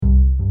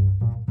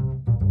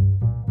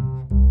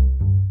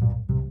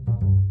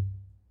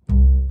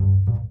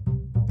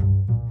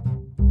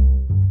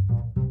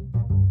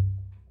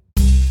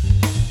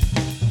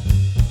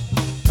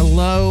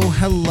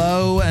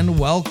hello, and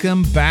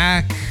welcome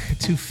back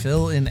to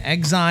Phil in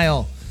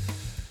Exile,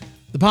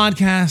 the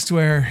podcast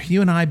where you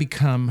and I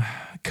become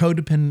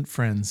codependent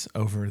friends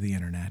over the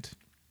internet.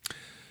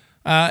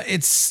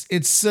 It's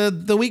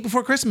the week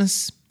before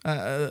Christmas.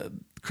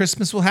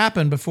 Christmas will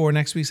happen before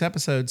next week's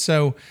episode,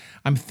 so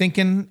I'm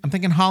thinking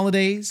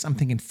holidays. I'm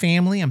thinking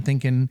family. I'm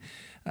thinking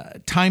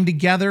time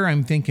together.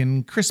 I'm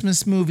thinking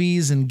Christmas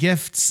movies and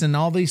gifts and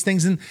all these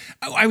things. And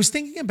I was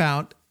thinking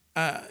about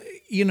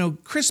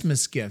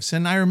Christmas gifts,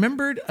 and I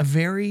remembered a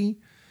very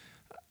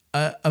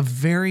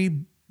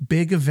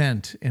big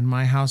event in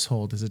my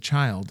household as a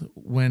child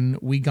when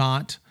we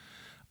got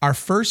our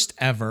first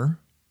ever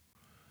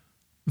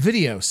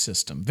video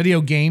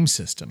game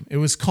system. It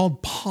was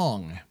called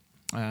Pong.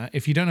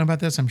 If you don't know about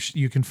this,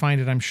 you can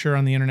find it, I'm sure,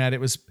 on the internet. It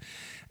was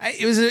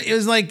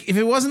like, if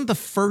it wasn't the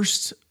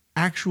first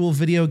actual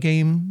video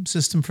game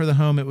system for the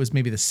home, it was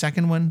maybe the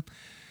second one.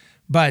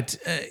 But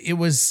it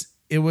was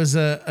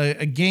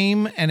a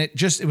game, and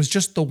it was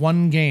just the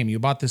one game. You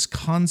bought this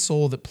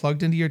console that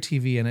plugged into your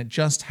TV, and it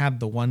just had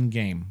the one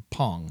game,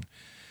 Pong,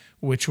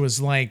 which was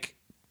like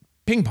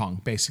ping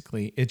pong,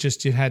 basically. It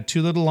had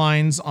two little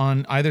lines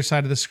on either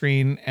side of the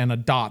screen and a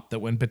dot that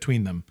went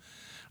between them.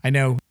 I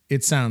know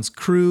it sounds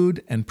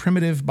crude and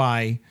primitive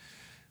by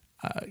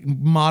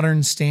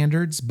modern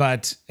standards,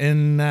 but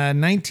in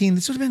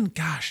this would have been,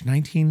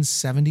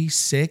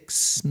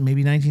 1976,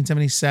 maybe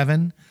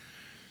 1977.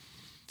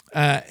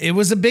 It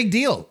was a big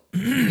deal.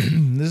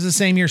 This is the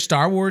same year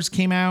Star Wars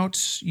came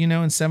out,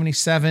 in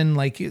 77.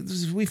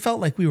 We felt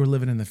like we were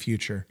living in the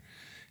future,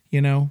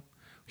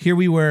 Here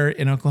we were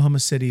in Oklahoma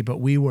City,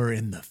 but we were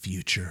in the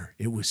future.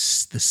 It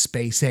was the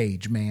space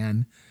age,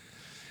 man.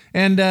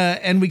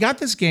 And we got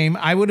this game.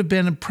 I would have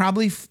been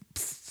probably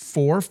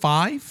 4 or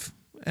 5,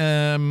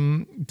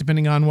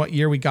 depending on what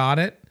year we got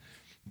it.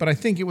 But I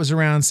think it was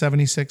around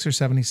 76 or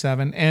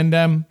 77. And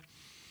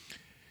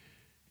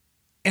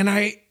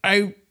I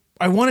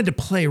wanted to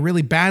play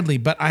really badly,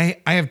 but I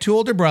have 2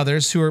 older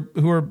brothers who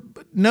are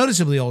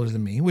noticeably older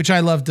than me, which I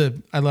love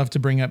to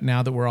bring up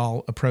now that we're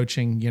all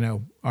approaching,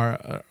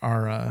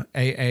 our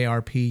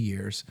AARP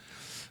years.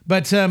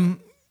 But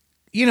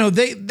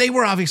they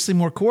were obviously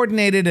more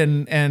coordinated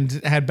and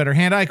had better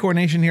hand-eye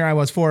coordination. Here I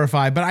was 4 or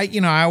 5, but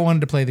I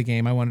wanted to play the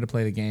game.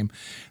 And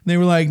they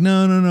were like,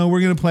 no,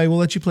 we're gonna play. We'll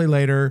let you play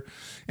later.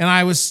 And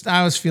I was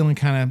feeling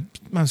kind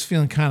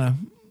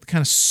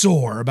of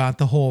sore about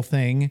the whole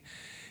thing.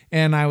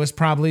 And I was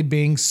probably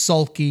being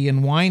sulky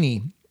and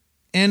whiny.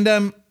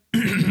 And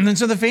and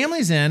so the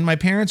family's in. My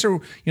parents are,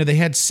 they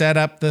had set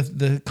up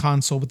the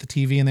console with the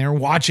TV, and they were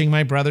watching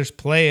my brothers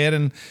play it,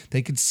 and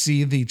they could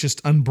see the just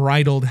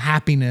unbridled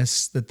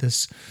happiness that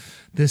this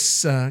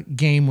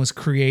game was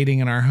creating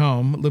in our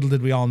home. Little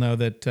did we all know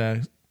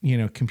that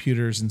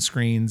computers and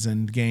screens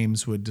and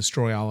games would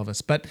destroy all of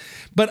us. But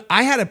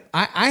I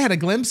had a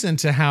glimpse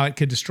into how it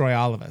could destroy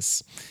all of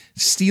us,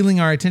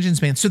 stealing our attention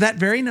span. So that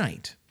very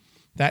night,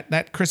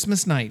 that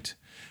Christmas night,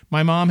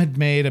 my mom had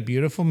made a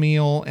beautiful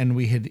meal, and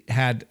we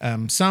had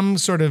some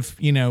sort of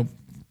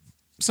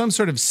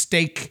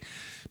steak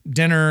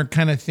dinner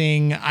kind of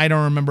thing. I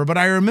don't remember, but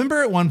I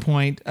remember at one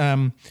point,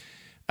 my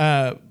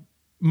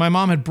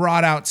mom had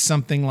brought out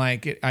something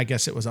like, I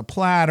guess it was a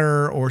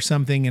platter or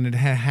something, and it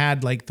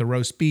had like the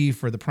roast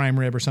beef or the prime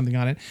rib or something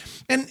on it.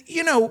 And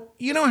you know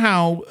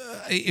how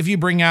if you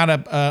bring out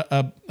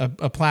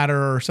a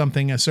platter or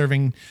something, a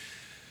serving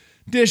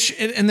dish,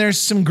 and there's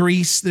some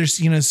grease,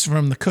 there's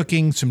from the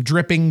cooking, some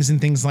drippings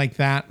and things like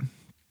that.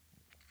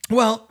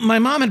 Well, my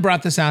mom had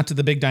brought this out to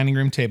the big dining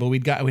room table.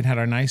 We'd had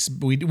our nice.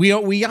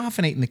 We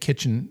often ate in the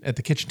kitchen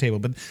table,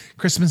 but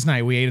Christmas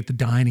night we ate at the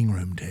dining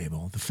room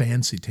table, the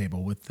fancy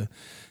table with the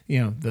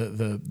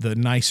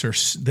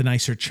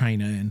nicer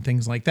china and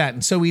things like that.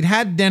 And so we'd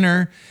had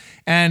dinner,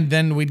 and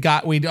then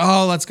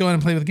let's go in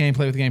and play with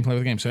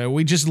the game. So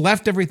we just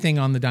left everything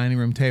on the dining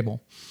room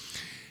table.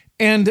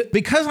 And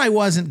because I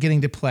wasn't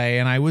getting to play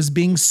and I was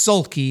being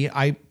sulky,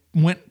 I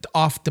went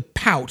off to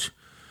pout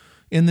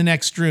in the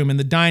next room, in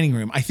the dining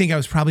room. I think I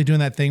was probably doing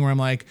that thing where I'm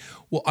like,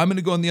 well, I'm going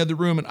to go in the other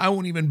room and I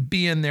won't even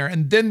be in there.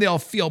 And then they'll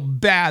feel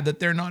bad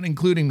that they're not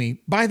including me.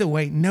 By the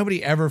way,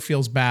 nobody ever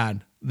feels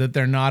bad that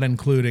they're not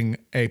including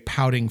a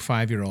pouting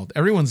 5-year-old.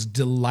 Everyone's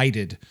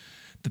delighted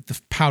that the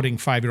pouting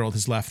 5-year-old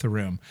has left the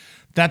room.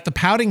 That the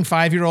pouting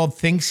 5-year-old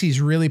thinks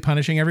he's really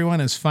punishing everyone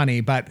is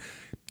funny, but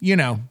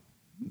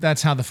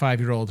that's how the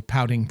 5-year-old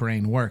pouting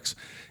brain works.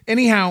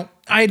 Anyhow,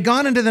 I had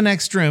gone into the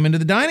next room, into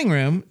the dining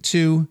room,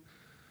 to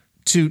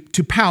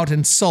pout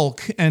and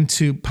sulk and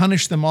to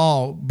punish them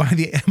all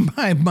by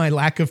my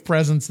lack of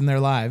presence in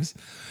their lives.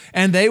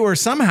 And they were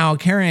somehow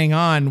carrying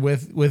on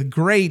with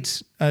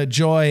great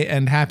joy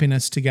and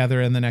happiness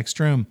together in the next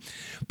room.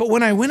 But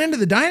when I went into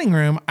the dining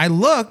room, I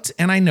looked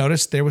and I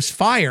noticed there was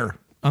fire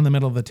on the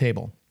middle of the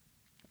table.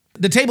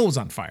 The table was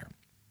on fire.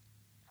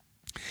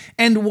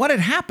 And what had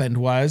happened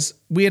was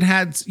we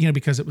had,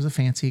 because it was a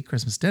fancy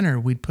Christmas dinner,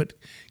 we'd put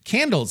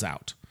candles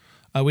out.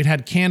 We'd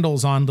had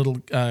candles on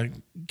little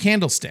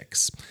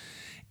candlesticks.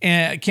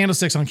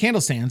 candlesticks on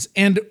candle stands.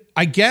 And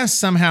I guess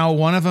somehow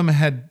one of them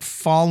had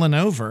fallen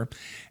over,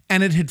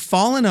 and it had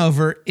fallen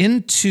over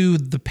into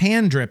the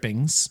pan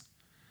drippings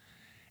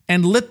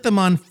and lit them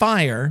on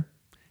fire.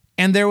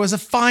 And there was a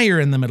fire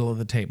in the middle of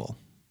the table.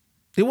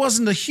 It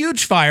wasn't a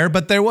huge fire,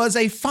 but there was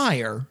a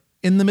fire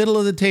in the middle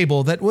of the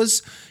table that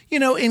was,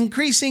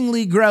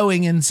 increasingly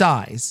growing in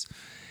size.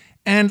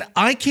 And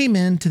I came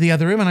into the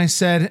other room and I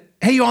said,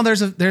 "Hey, you all,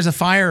 there's a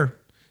fire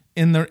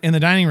in the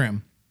dining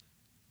room."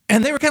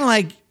 And they were kind of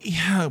like,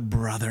 "Yeah,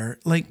 brother,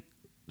 like,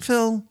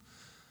 Phil,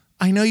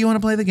 I know you want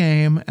to play the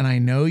game and I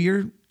know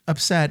you're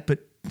upset, but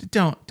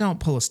don't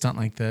pull a stunt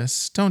like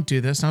this. Don't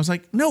do this." And I was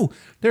like, "No,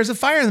 there's a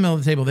fire in the middle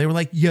of the table." They were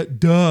like, "Yeah,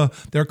 duh.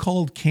 They're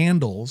called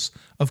candles.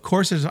 Of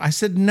course there's." I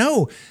said,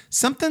 "No,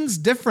 something's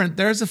different.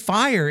 There's a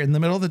fire in the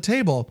middle of the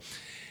table."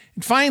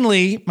 And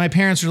finally, my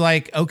parents were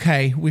like,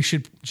 "Okay, we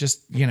should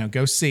just,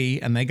 go see."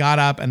 And they got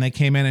up and they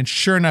came in, and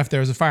sure enough, there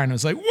was a fire. And it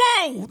was like,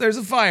 "Whoa, there's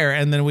a fire."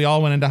 And then we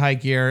all went into high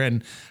gear,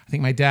 and I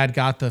think my dad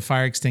got the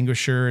fire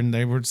extinguisher and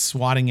they were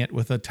swatting it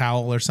with a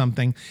towel or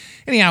something.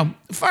 Anyhow,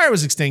 the fire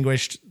was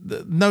extinguished.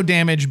 No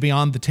damage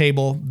beyond the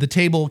table. The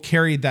table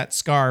carried that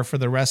scar for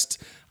the rest.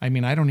 I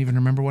mean, I don't even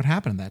remember what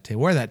happened to that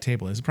table, where that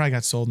table is. It probably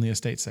got sold in the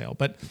estate sale.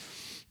 But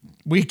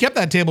we kept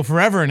that table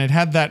forever, and it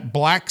had that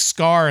black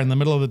scar in the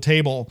middle of the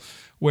table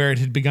where it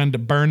had begun to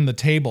burn the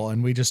table,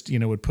 and we just,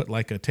 would put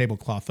like a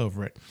tablecloth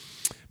over it.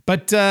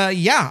 But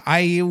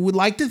I would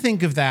like to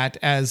think of that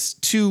as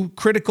two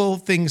critical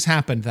things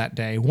happened that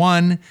day.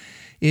 One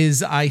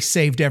is I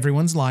saved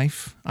everyone's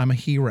life. I'm a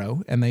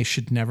hero, and they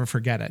should never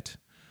forget it.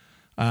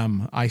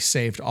 I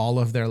saved all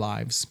of their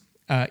lives,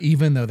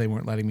 even though they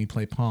weren't letting me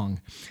play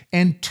Pong.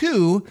 And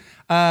two,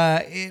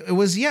 it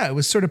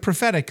was sort of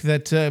prophetic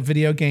that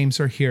video games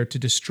are here to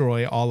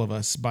destroy all of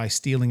us by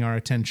stealing our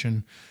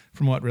attention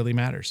from what really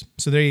matters.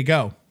 So there you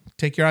go.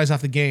 Take your eyes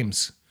off the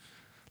games.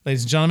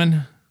 Ladies and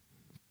gentlemen,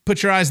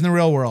 put your eyes in the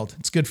real world.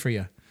 It's good for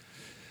you.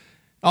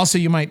 Also,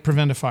 you might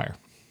prevent a fire.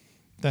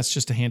 That's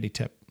just a handy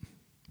tip.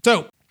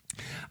 So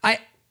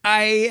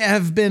I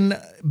have been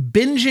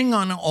binging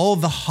on all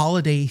the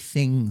holiday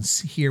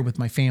things here with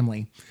my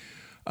family.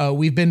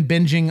 We've been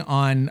binging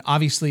on,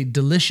 obviously,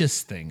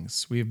 delicious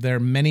things. There are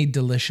many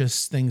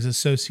delicious things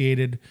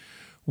associated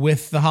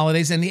with the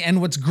holidays. And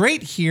what's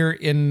great here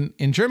in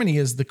Germany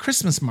is the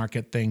Christmas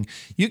market thing.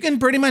 You can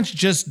pretty much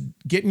just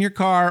get in your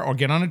car or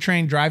get on a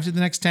train, drive to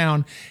the next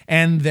town,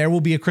 and there will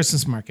be a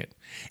Christmas market.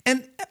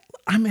 And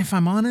if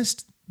I'm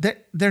honest,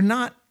 they're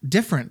not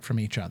different from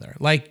each other.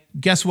 Like,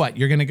 guess what?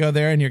 You're going to go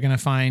there and you're going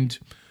to find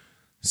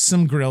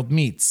some grilled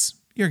meats.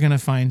 You're going to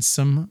find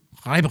some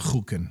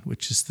Reibekuchen,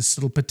 which is this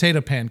little potato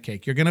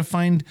pancake. You're going to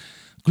find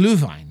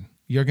Glühwein.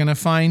 You're going to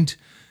find,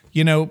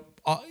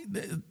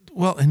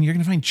 and you're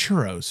going to find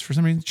churros. For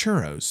some reason,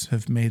 churros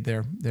have made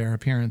their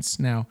appearance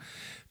now.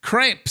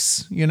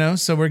 Crepes,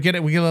 so we get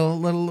a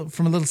little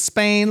from a little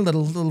Spain,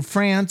 little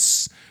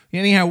France.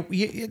 Anyhow,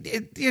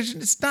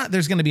 it's not.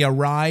 There's going to be a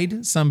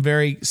ride, some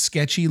very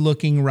sketchy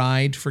looking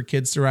ride for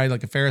kids to ride,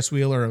 like a Ferris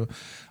wheel or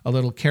a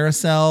little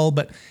carousel.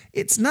 But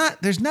it's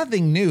not. There's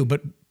nothing new.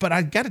 But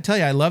I got to tell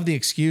you, I love the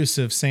excuse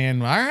of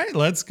saying, "All right,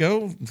 let's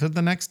go to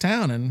the next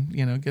town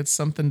and get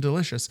something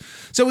delicious."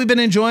 So we've been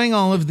enjoying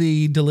all of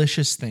the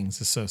delicious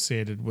things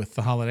associated with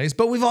the holidays,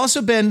 but we've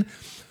also been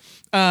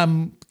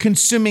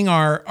consuming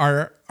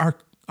our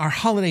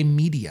holiday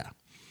media,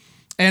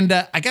 and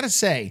I got to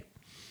say,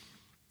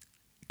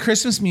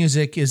 Christmas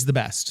music is the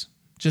best.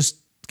 Just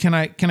can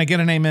I get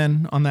an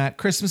amen on that?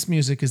 Christmas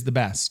music is the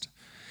best,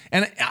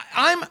 and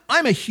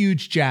I'm a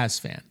huge jazz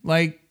fan.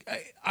 Like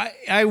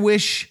I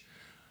wish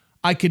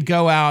I could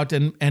go out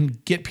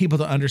and get people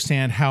to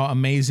understand how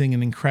amazing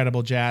and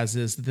incredible jazz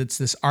is. That it's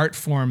this art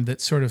form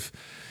that sort of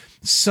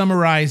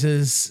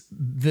summarizes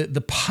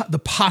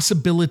the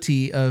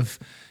possibility of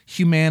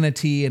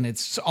humanity, and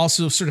it's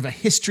also sort of a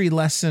history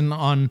lesson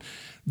on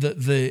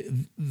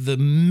the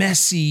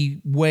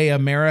messy way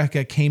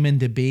America came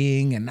into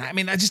being. And I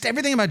mean, just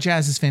everything about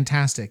jazz is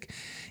fantastic,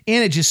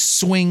 and it just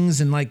swings,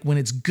 and like when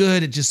it's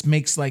good, it just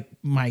makes like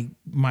my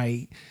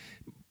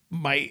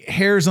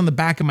hairs on the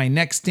back of my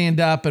neck stand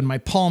up and my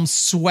palms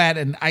sweat,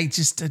 and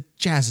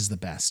jazz is the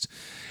best.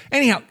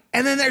 Anyhow,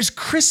 and then there's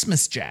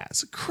Christmas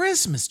jazz.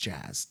 Christmas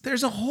jazz.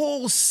 There's a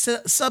whole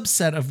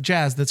subset of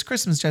jazz that's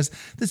Christmas jazz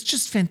that's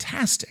just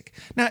fantastic.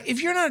 Now,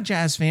 if you're not a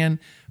jazz fan,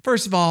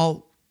 first of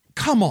all,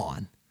 come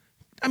on.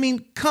 I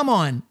mean, come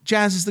on.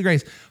 Jazz is the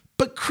greatest.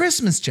 But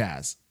Christmas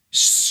jazz,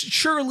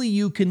 surely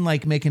you can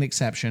like make an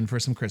exception for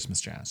some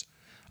Christmas jazz.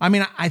 I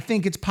mean, I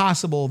think it's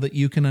possible that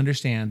you can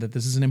understand that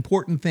this is an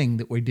important thing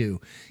that we do,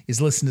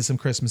 is listen to some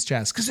Christmas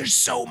jazz, because there's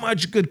so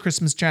much good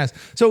Christmas jazz.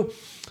 So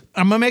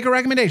I'm going to make a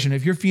recommendation.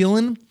 If you're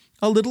feeling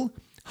a little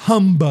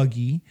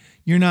humbuggy,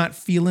 you're not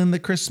feeling the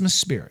Christmas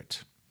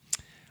spirit,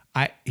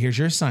 here's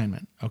your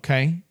assignment,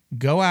 okay?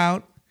 Go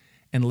out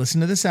and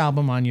listen to this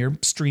album on your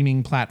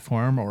streaming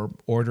platform, or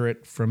order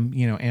it from,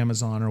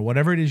 Amazon or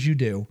whatever it is you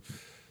do.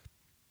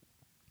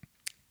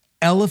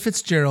 Ella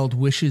Fitzgerald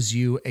wishes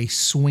you a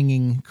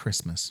swinging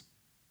Christmas.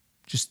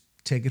 Just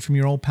take it from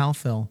your old pal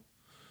Phil.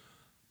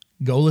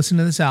 Go listen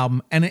to this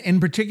album. And in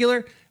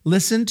particular,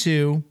 listen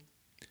to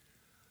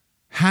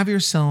Have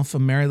Yourself a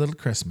Merry Little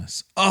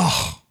Christmas.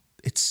 Oh,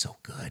 it's so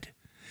good.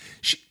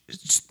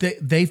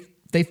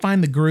 They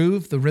find the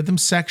groove, the rhythm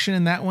section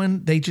in that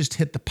one. They just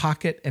hit the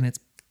pocket and it's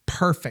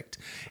perfect.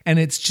 And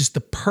it's just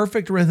the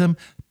perfect rhythm.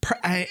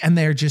 And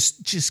they're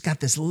just got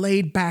this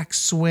laid back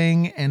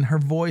swing, and her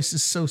voice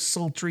is so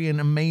sultry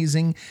and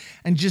amazing.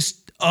 And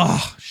just,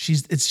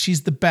 she's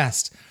the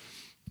best.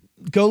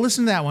 Go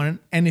listen to that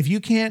one. And if you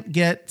can't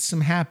get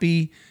some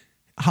happy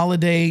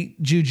holiday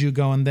juju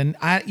going, then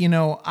I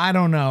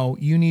don't know.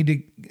 You need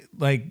to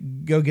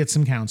go get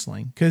some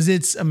counseling, because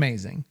it's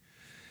amazing.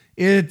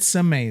 It's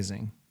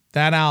amazing.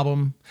 That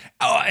album.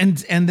 Oh, and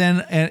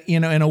then,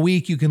 in a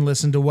week you can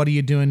listen to What Are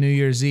You Doing New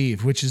Year's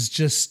Eve, which is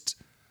just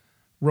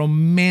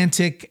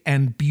romantic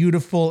and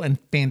beautiful and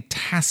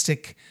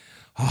fantastic.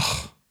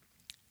 Oh,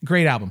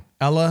 great album.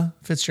 Ella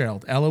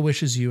Fitzgerald. Ella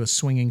wishes you a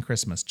swinging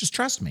Christmas. Just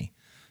trust me.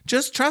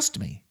 Just trust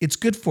me. It's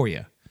good for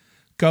you.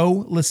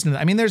 Go listen to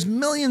that. I mean, there's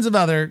millions of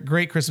other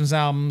great Christmas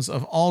albums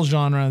of all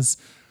genres,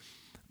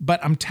 but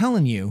I'm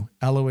telling you,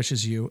 Ella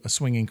wishes you a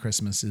swinging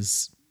Christmas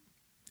is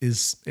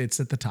it's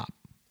at the top.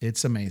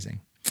 It's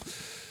amazing.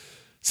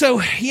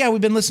 So, yeah,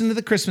 we've been listening to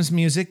the Christmas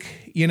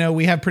music.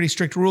 We have pretty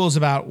strict rules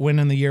about when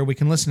in the year we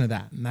can listen to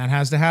that. And that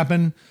has to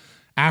happen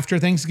after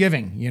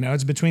Thanksgiving.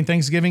 It's between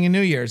Thanksgiving and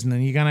New Year's, and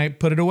then you got to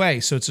put it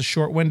away. So it's a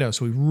short window.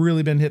 So we've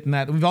really been hitting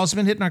that. We've also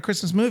been hitting our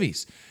Christmas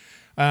movies.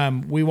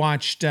 We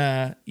watched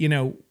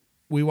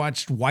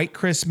White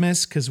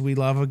Christmas because we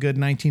love a good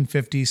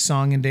 1950s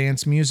song and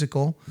dance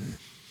musical.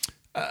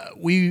 I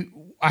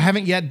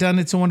haven't yet done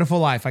It's a Wonderful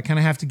Life. I kind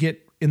of have to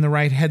get in the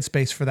right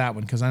headspace for that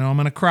one, because I know I'm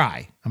going to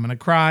cry. I'm going to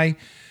cry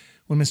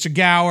when Mr.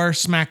 Gower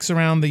smacks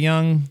around the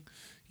young,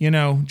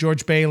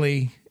 George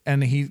Bailey,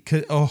 and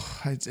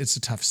it's a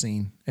tough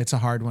scene. It's a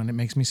hard one. It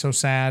makes me so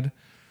sad,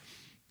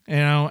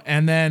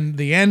 and then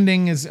the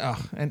ending is,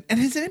 and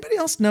has anybody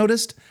else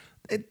noticed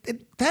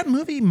that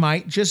movie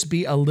might just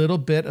be a little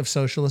bit of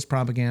socialist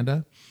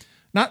propaganda?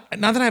 Not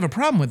that I have a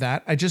problem with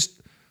that. I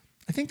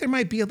think there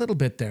might be a little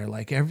bit there,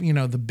 like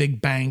the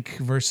big bank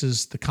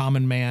versus the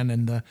common man,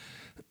 and the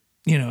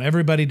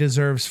everybody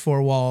deserves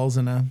four walls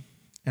and a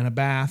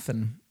bath,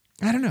 and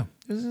I don't know.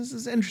 This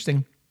is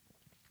interesting,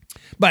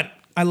 but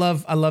I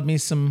love me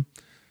some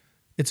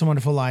It's a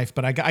Wonderful Life,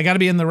 but I got to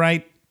be in the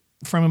right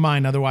frame of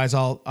mind, otherwise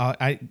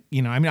I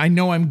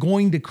know I'm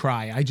going to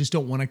cry. I just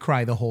don't want to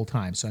cry the whole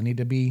time, so I need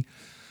to be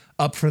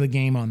up for the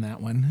game on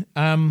that one.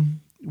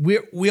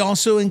 We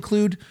also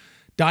include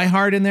Die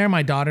Hard in there.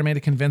 My daughter made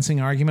a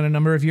convincing argument a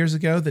number of years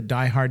ago that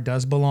Die Hard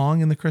does belong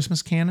in the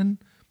Christmas canon.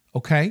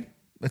 Okay.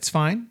 That's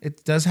fine.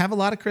 It does have a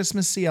lot of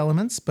Christmassy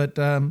elements, but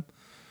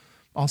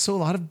also a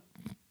lot of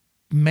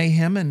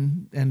mayhem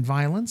and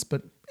violence.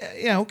 But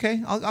yeah,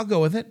 okay, I'll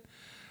go with it.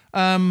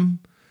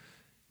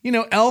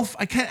 Elf.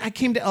 I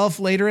came to Elf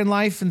later in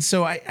life, and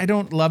so I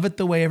don't love it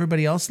the way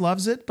everybody else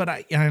loves it. But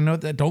I know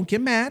that. Don't get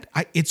mad.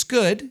 It's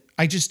good.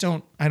 I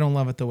don't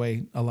love it the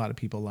way a lot of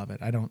people love it.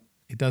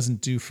 It doesn't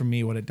do for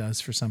me what it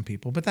does for some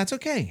people, but that's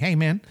okay. Hey,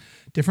 man,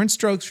 different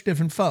strokes for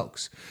different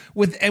folks.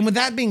 With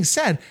that being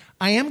said,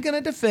 I am going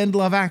to defend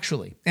Love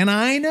Actually. And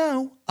I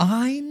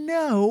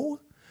know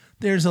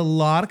there's a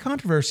lot of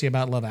controversy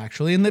about Love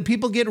Actually, and that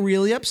people get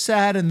really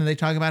upset, and then they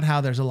talk about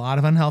how there's a lot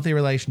of unhealthy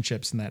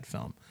relationships in that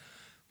film.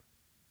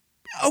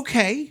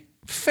 Okay,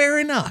 fair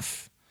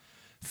enough.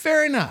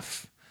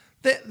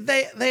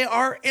 They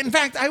are, in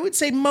fact, I would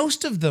say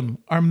most of them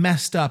are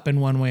messed up in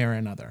one way or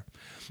another.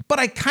 But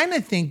I kind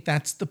of think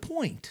that's the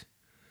point.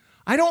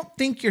 I don't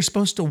think you're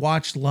supposed to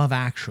watch Love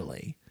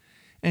Actually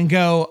and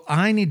go,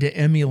 I need to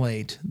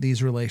emulate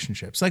these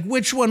relationships. Like,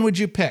 which one would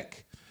you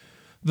pick?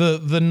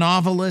 The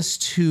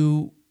novelist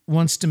who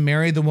wants to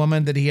marry the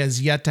woman that he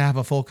has yet to have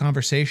a full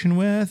conversation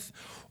with?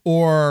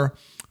 Or,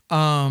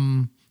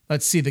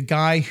 let's see, the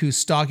guy who's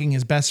stalking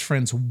his best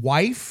friend's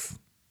wife,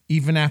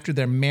 even after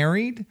they're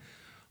married?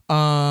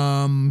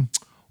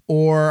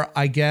 Or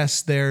I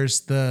guess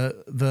there's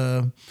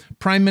the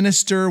prime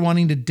minister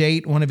wanting to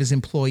date one of his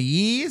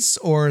employees,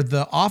 or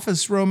the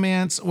office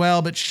romance.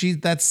 Well, but she's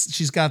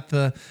got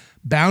the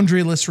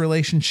boundaryless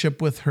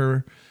relationship with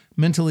her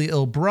mentally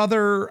ill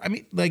brother. I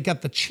mean, they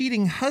got the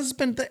cheating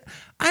husband.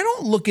 I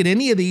don't look at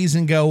any of these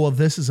and go, well,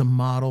 this is a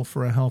model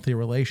for a healthy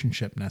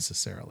relationship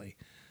necessarily.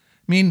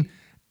 I mean,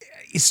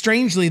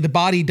 strangely, the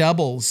body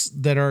doubles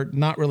that are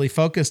not really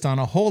focused on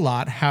a whole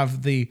lot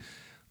have the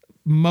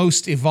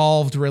most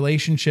evolved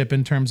relationship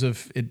in terms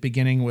of it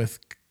beginning with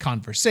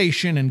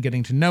conversation and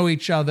getting to know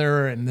each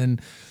other, and then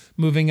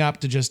moving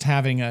up to just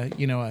having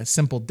a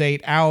simple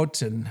date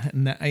out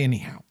and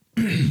anyhow.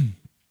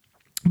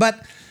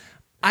 But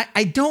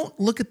I don't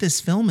look at this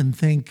film and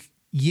think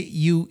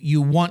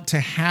you want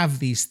to have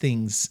these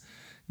things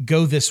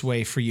go this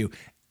way for you.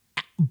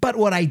 But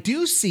what I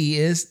do see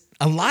is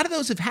a lot of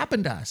those have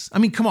happened to us. I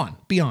mean, come on,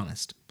 be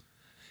honest.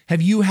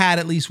 Have you had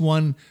at least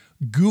one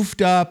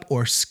goofed up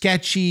or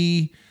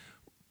sketchy,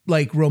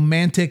 like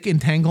romantic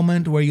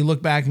entanglement where you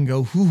look back and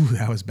go, whew,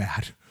 that was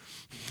bad?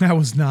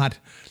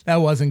 That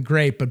wasn't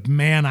great, but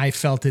man, I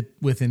felt it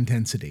with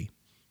intensity.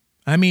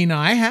 I mean,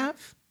 I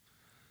have.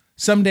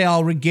 Someday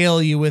I'll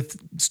regale you with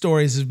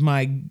stories of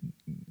my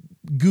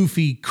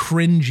goofy,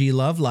 cringy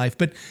love life.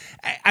 But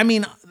I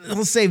mean,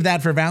 I'll save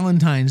that for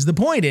Valentine's. The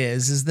point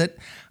is that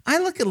I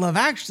look at Love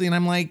Actually and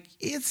I'm like,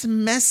 it's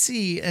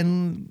messy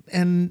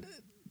and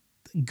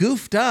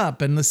goofed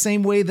up in the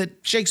same way that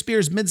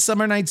Shakespeare's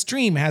Midsummer Night's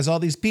Dream has all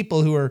these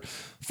people who are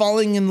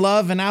falling in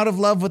love and out of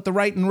love with the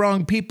right and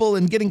wrong people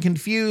and getting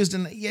confused.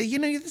 And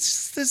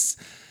this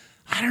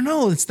I don't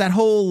know, it's that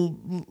whole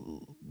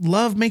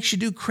love makes you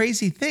do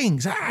crazy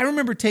things. I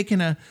remember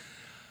taking a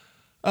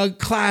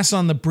class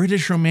on the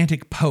British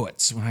Romantic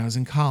poets when I was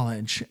in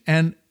college,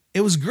 and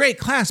it was a great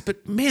class,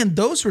 but man,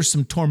 those were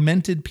some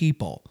tormented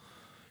people.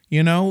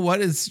 You know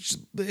what is?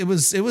 It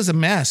was a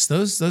mess.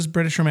 Those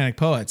British Romantic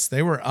poets,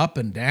 they were up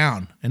and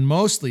down, and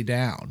mostly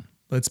down.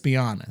 Let's be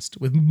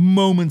honest, with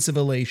moments of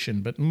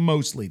elation, but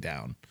mostly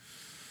down.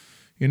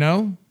 You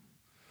know.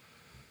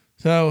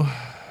 So,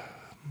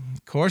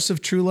 course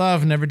of true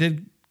love never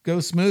did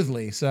go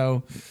smoothly.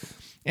 So,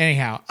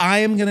 anyhow, I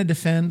am going to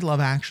defend Love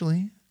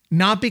Actually,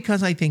 not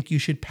because I think you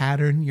should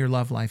pattern your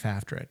love life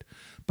after it,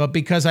 but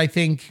because I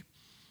think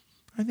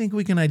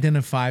we can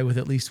identify with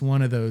at least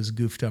one of those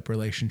goofed up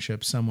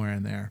relationships somewhere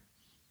in there.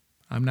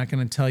 I'm not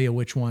going to tell you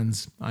which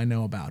ones I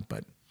know about,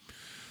 but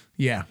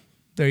yeah,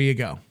 there you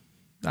go.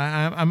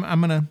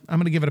 I'm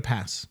gonna give it a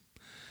pass.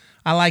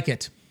 I like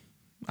it.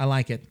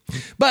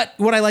 But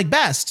what I like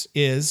best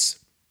is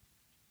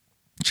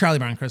Charlie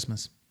Brown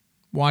Christmas.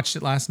 Watched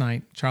it last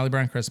night, Charlie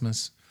Brown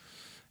Christmas,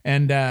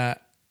 and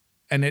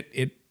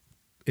it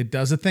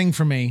does a thing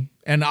for me.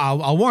 And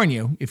I'll warn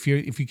you, if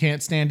you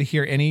can't stand to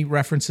hear any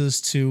references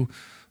to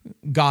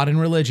God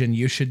and religion,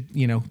 you should,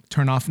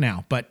 turn off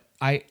now. But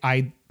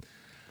I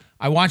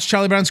watched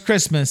Charlie Brown's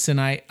Christmas and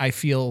I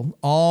feel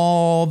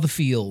all the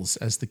feels,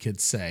 as the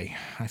kids say.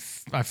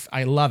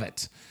 I love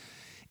it.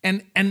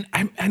 And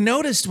I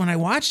noticed when I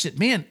watched it,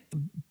 man,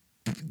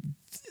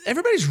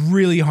 everybody's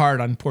really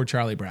hard on poor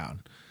Charlie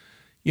Brown.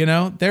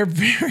 They're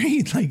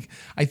very,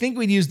 I think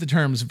we'd use the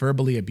terms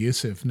verbally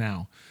abusive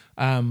now.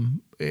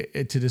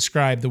 To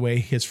describe the way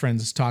his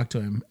friends talk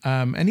to him.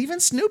 And even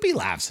Snoopy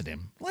laughs at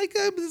him.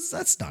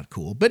 That's not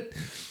cool. But,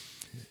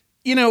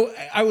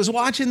 I was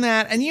watching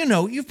that and,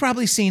 you've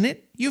probably seen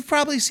it.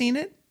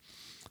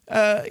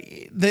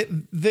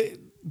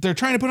 They're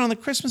trying to put on the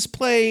Christmas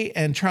play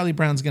and Charlie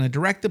Brown's going to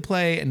direct the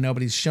play and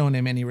nobody's showing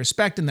him any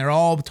respect. And they're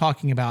all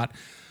talking about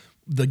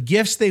the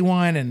gifts they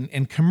want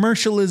and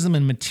commercialism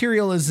and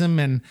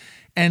materialism.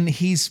 And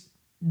he's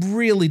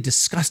really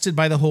disgusted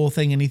by the whole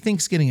thing, and he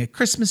thinks getting a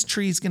Christmas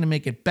tree is going to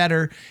make it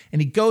better.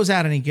 And he goes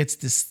out and he gets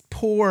this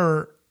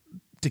poor,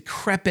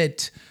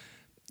 decrepit,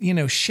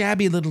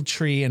 shabby little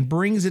tree and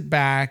brings it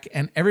back,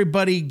 and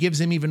everybody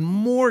gives him even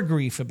more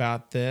grief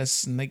about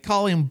this, and they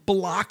call him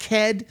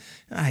Blockhead.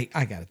 I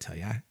got to tell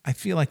you, I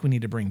feel like we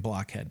need to bring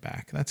Blockhead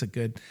back. That's a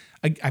good,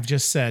 I've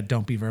just said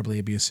don't be verbally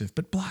abusive,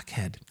 but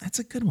Blockhead, that's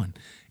a good one.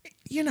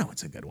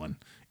 It's a good one.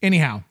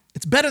 Anyhow,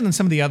 it's better than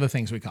some of the other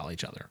things we call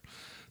each other.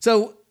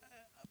 So,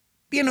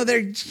 they're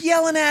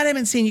yelling at him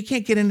and saying you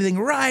can't get anything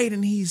right.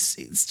 And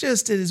it's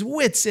just at his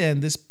wit's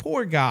end, this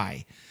poor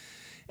guy.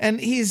 And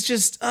he's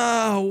just,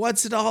 oh,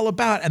 what's it all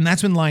about? And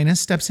that's when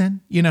Linus steps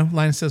in.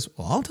 Linus says,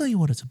 well, I'll tell you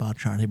what it's about,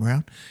 Charlie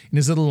Brown. In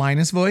his little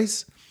Linus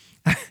voice.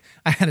 I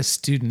had a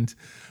student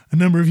a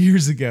number of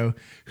years ago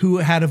who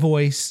had a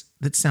voice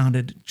that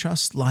sounded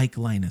just like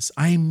Linus.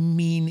 I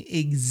mean,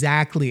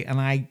 exactly. And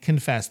I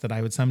confess that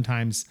I would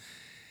sometimes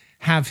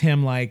have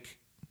him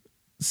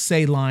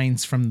say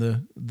lines from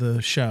the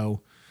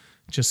show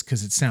just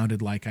because it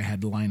sounded like I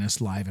had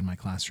Linus live in my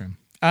classroom.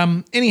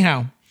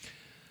 Anyhow,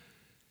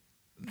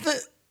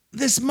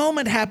 this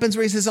moment happens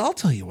where he says, I'll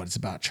tell you what it's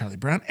about, Charlie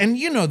Brown. And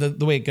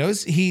the way it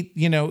goes.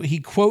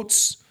 He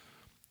quotes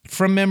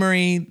from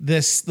memory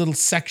this little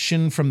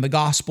section from the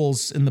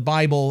Gospels in the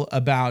Bible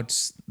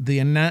about the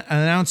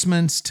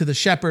announcements to the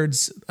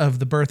shepherds of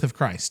the birth of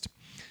Christ.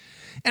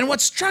 And what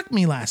struck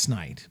me last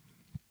night,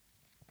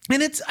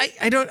 and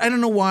I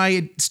don't know why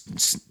it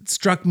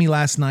struck me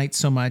last night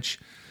so much,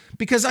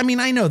 because I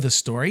know the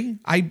story.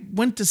 I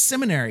went to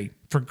seminary,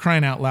 for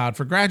crying out loud,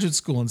 for graduate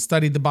school, and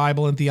studied the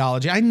Bible and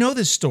theology. I know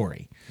this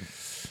story.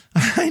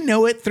 I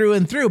know it through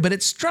and through, but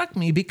it struck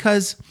me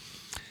because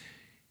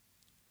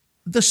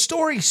the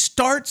story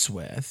starts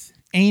with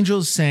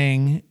angels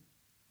saying,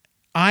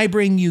 I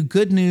bring you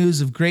good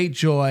news of great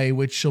joy,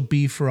 which shall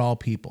be for all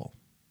people.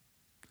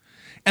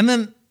 And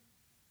then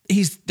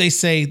they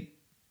say,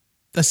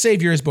 the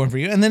Savior is born for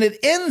you. And then it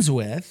ends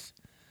with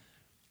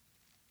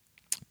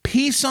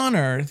peace on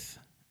earth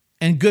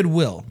and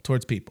goodwill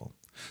towards people.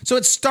 So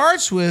it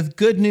starts with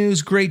good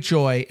news, great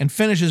joy, and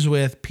finishes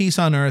with peace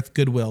on earth,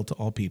 goodwill to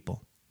all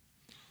people.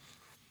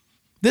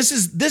 This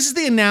is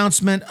the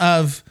announcement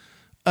of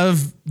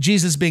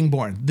Jesus being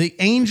born. The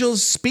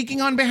angels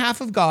speaking on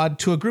behalf of God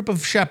to a group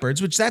of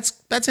shepherds, which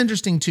that's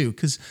interesting too,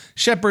 because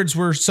shepherds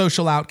were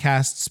social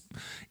outcasts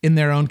in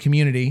their own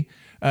community.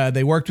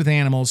 They worked with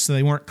animals, so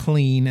they weren't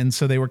clean, and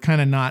so they were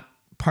kind of not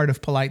part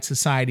of polite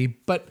society.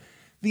 But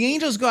the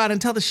angels go out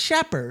and tell the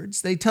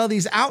shepherds, they tell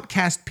these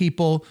outcast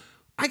people,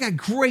 I got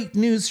great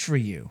news for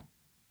you.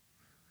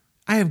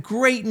 I have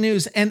great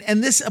news.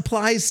 And this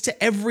applies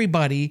to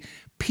everybody.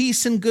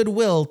 Peace and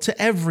goodwill to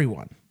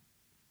everyone.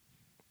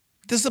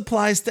 This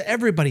applies to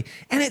everybody.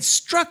 And it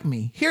struck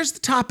me. Here's the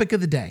topic of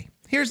the day.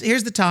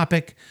 Here's the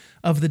topic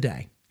of the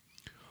day.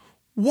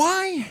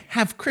 Why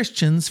have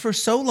Christians for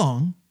so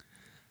long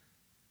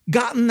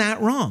gotten that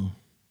wrong?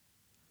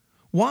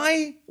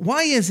 Why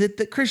is it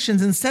that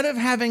Christians, instead of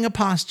having a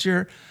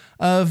posture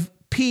of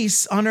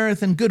peace on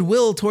earth and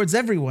goodwill towards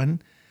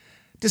everyone,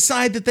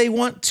 decide that they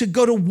want to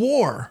go to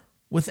war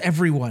with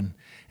everyone,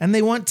 and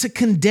they want to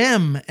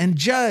condemn and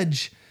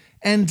judge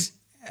and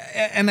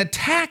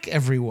attack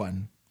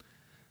everyone?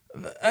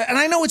 And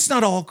I know it's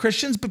not all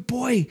Christians, but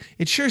boy,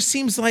 it sure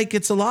seems like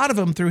it's a lot of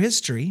them through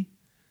history.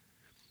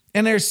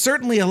 And there's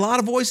certainly a lot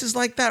of voices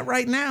like that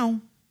right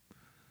now.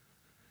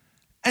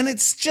 And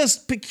it's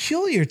just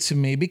peculiar to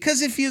me,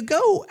 because if you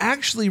go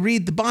actually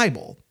read the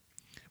Bible,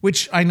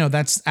 which I know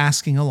that's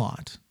asking a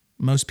lot.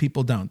 Most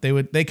people don't.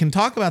 They can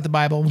talk about the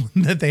Bible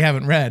that they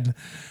haven't read.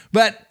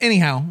 But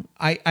anyhow,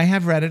 I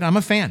have read it. I'm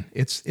a fan.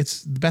 It's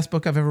the best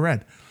book I've ever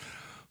read.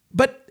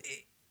 But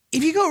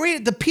if you go read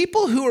it, the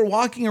people who are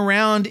walking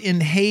around in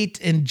hate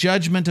and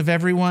judgment of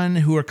everyone,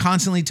 who are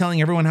constantly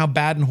telling everyone how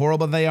bad and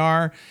horrible they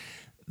are,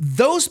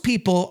 those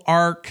people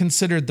are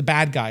considered the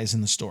bad guys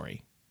in the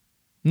story.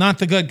 Not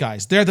the good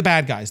guys. They're the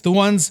bad guys. The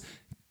ones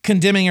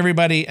condemning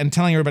everybody and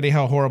telling everybody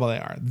how horrible they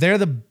are. They're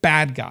the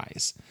bad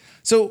guys.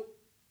 So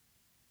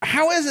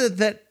how is it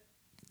that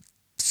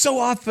so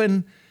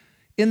often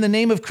in the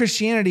name of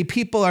Christianity,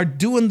 people are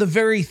doing the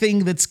very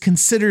thing that's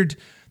considered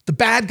the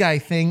bad guy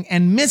thing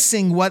and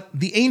missing what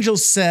the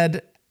angels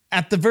said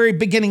at the very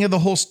beginning of the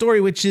whole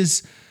story, which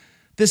is,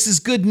 this is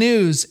good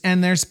news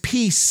and there's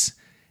peace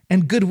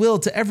and goodwill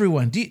to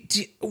everyone.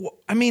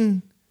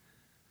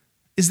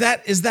 Is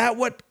that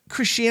what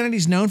Christianity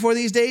is known for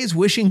these days?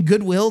 Wishing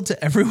goodwill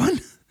to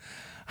everyone?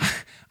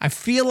 I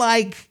feel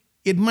like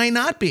it might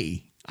not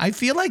be. I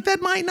feel like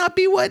that might not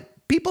be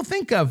what people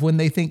think of when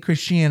they think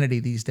Christianity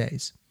these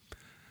days.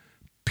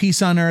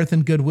 Peace on earth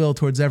and goodwill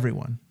towards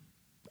everyone.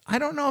 I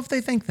don't know if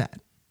they think that.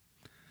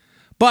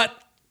 But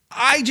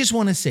I just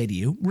want to say to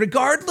you,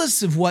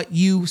 regardless of what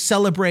you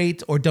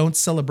celebrate or don't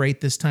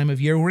celebrate this time of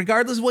year,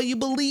 regardless of what you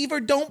believe or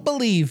don't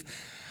believe,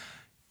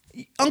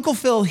 Uncle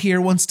Phil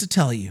here wants to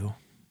tell you,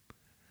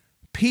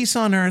 peace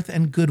on earth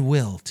and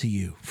goodwill to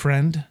you,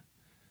 friend.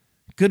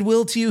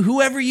 Goodwill to you,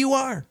 whoever you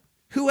are.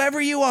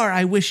 Whoever you are,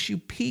 I wish you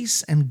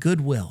peace and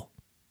goodwill.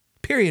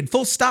 Period.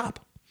 Full stop.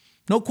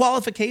 No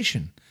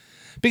qualification.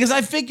 Because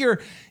I figure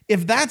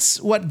if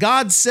that's what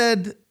God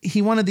said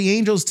he wanted the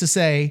angels to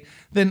say,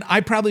 then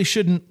I probably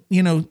shouldn't,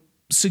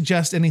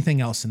 suggest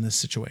anything else in this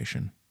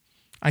situation.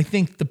 I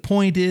think the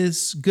point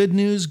is good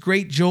news,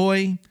 great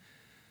joy,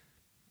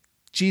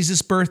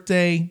 Jesus'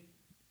 birthday,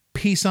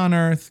 peace on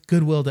earth,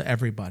 goodwill to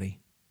everybody.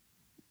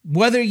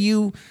 Whether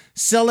you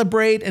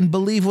celebrate and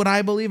believe what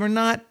I believe or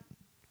not,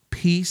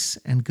 peace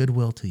and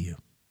goodwill to you.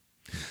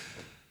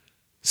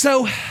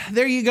 So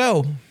there you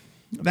go.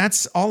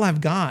 That's all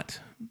I've got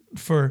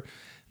for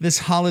this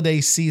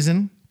holiday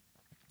season.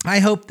 I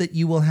hope that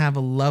you will have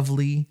a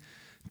lovely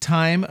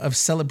time of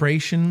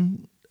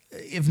celebration.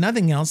 If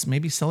nothing else,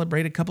 maybe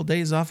celebrate a couple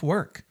days off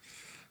work.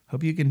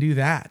 Hope you can do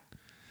that.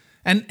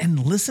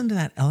 And listen to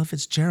that Ella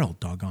Fitzgerald,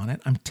 doggone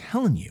it. I'm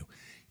telling you,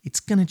 it's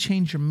going to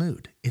change your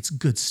mood. It's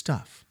good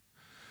stuff.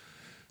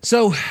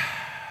 So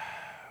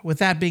with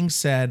that being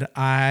said,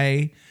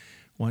 I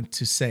want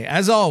to say,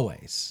 as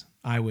always,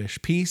 I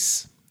wish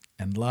peace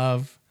and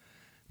love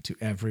to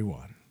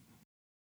everyone.